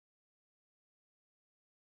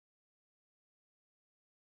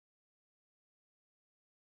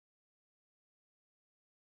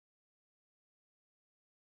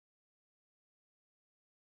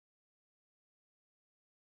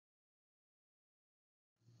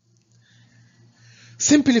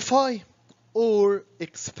Simplify or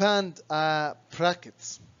expand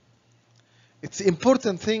brackets. It's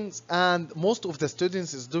important things, and most of the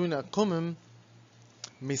students is doing a common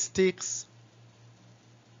mistakes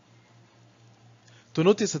to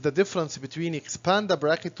notice the difference between expand a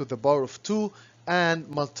bracket to the power of 2 and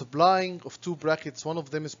multiplying of two brackets. One of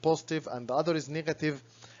them is positive and the other is negative,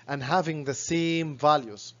 and having the same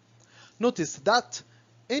values. Notice that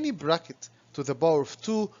any bracket to the power of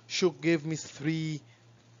 2 should give me 3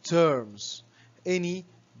 terms. Any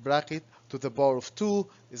bracket to the power of 2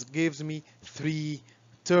 gives me 3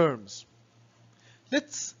 terms.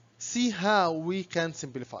 Let's see how we can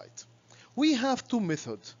simplify it. We have two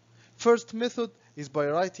methods. First method is by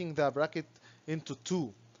writing the bracket into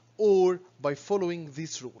 2 or by following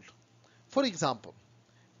this rule. For example,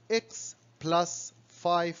 x plus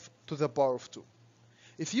 5 to the power of 2.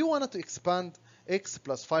 If you wanted to expand x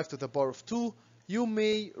plus 5 to the power of 2, you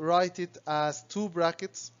may write it as two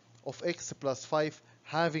brackets of x plus 5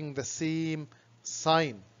 having the same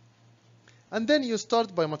sign. And then you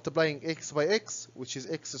start by multiplying x by x, which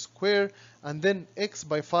is x squared, and then x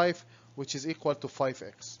by 5, which is equal to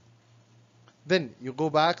 5x. Then you go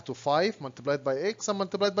back to 5 multiplied by x and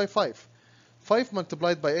multiplied by 5. 5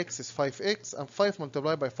 multiplied by x is 5x, and 5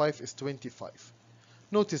 multiplied by 5 is 25.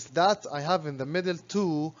 Notice that I have in the middle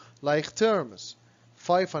two like terms.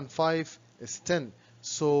 5 and 5 is 10.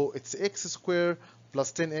 So it's x squared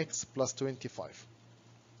plus 10x plus 25.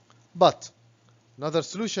 But another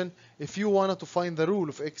solution, if you wanted to find the rule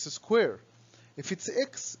of x squared, if it's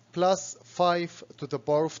x plus 5 to the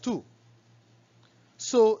power of 2.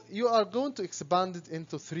 So you are going to expand it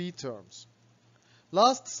into 3 terms.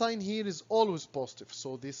 Last sign here is always positive,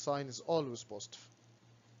 so this sign is always positive.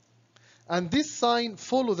 And this sign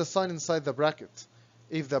follow the sign inside the bracket.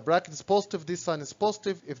 If the bracket is positive, this sign is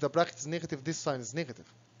positive. If the bracket is negative, this sign is negative.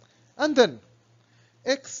 And then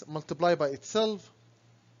x multiplied by itself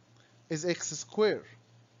is x squared.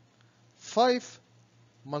 5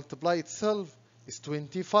 multiply itself is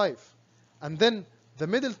 25. And then the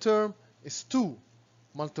middle term is 2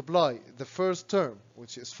 multiply the first term,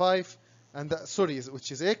 which is 5, and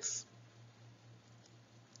which is x,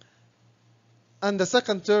 and the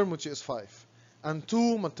second term, which is 5. And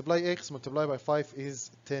 2 multiply x multiplied by 5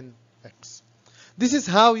 is 10x. This is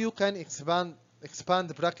how you can expand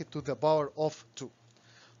the bracket to the power of 2.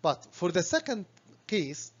 But for the second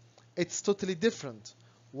case, it's totally different.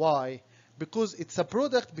 Why? Because it's a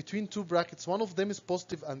product between two brackets. One of them is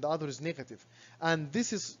positive and the other is negative. And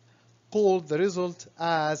this is called the result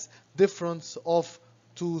as difference of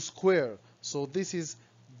 2 square. So this is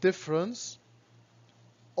difference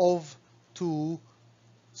of 2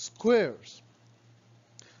 squares.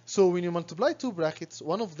 So when you multiply two brackets,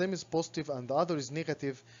 one of them is positive and the other is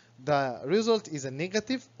negative, the result is a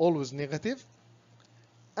negative, always negative,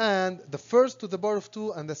 and the first to the power of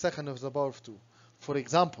 2 and the second to the power of 2. For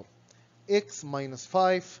example, x minus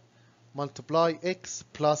 5 multiply x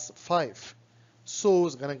plus 5. So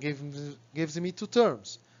it's gonna gives me 2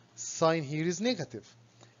 terms. Sign here is negative.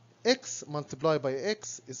 X multiplied by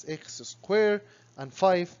x is x squared, and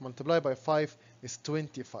 5 multiplied by 5 is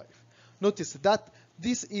 25. Notice that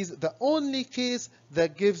this is the only case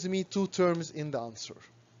that gives me 2 terms in the answer.